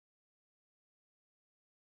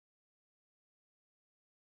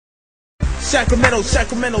Sacramento,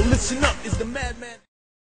 Sacramento, listen up, is the madman.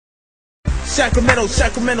 Sacramento,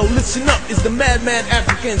 Sacramento, listen up, is the madman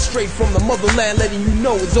African, straight from the motherland, letting you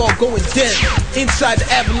know it's all going down inside the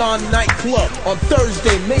AVALON nightclub on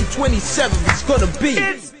Thursday, May 27th. It's gonna be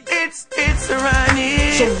It's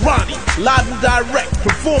Serani. Serani, live and direct,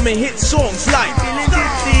 performing hit songs like Feeling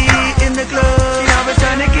tipsy in the club. Now we're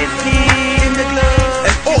trying to get me in the club.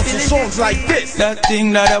 and also songs like this. That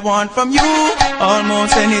thing that I want from you,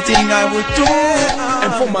 almost anything I would do.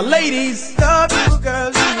 And for my ladies, Love you,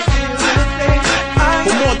 girl.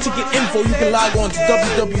 for more ticket info, you can log on to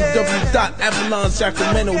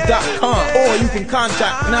www.avalonsacramento.com, or you can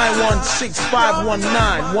contact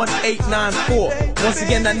 916-519-1894. Once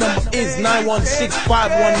again, that number is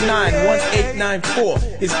 916-519-1894.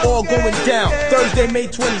 It's all going down Thursday, May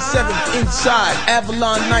 27th inside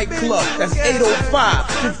AVALON nightclub. That's 805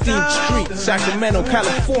 15th Street, Sacramento,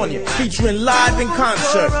 California. Featuring live in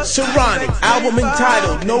concert Serani, album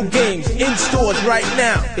entitled No Games, in stores right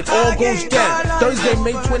now. It all goes down Thursday,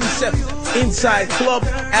 May 27th, inside Club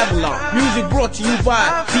AVALON. Music brought to you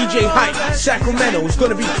by DJ Hype, Sacramento. It's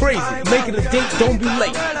gonna be crazy. Make it a date, don't be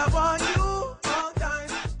late.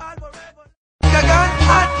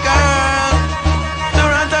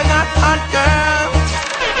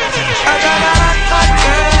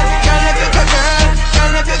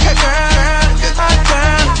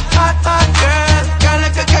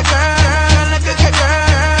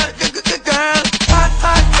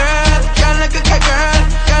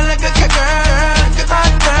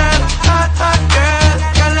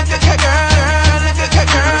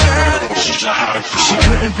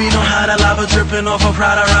 Couldn't be no hotter, lava dripping off a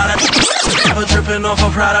Prada Rada. Lava dripping off a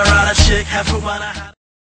Prada Rada chick. Half a